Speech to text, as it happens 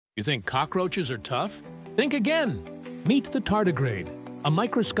You think cockroaches are tough? Think again. Meet the tardigrade, a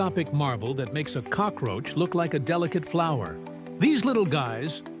microscopic marvel that makes a cockroach look like a delicate flower. These little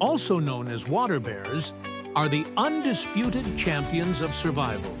guys, also known as water bears, are the undisputed champions of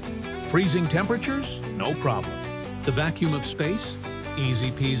survival. Freezing temperatures? No problem. The vacuum of space?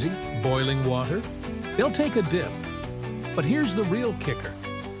 Easy peasy. Boiling water? They'll take a dip. But here's the real kicker.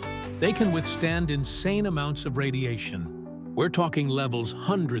 They can withstand insane amounts of radiation. We're talking levels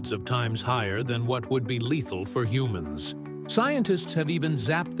hundreds of times higher than what would be lethal for humans. Scientists have even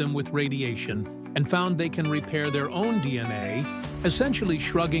zapped them with radiation and found they can repair their own DNA, essentially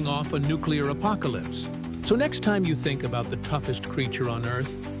shrugging off a nuclear apocalypse. So next time you think about the toughest creature on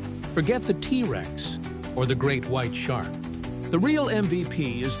Earth, forget the T-Rex or the great white shark. The real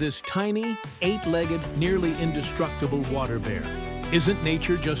MVP is this tiny, eight-legged, nearly indestructible water bear. Isn't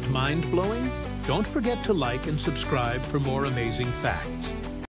nature just mind-blowing? Don't forget to like and subscribe for more amazing facts.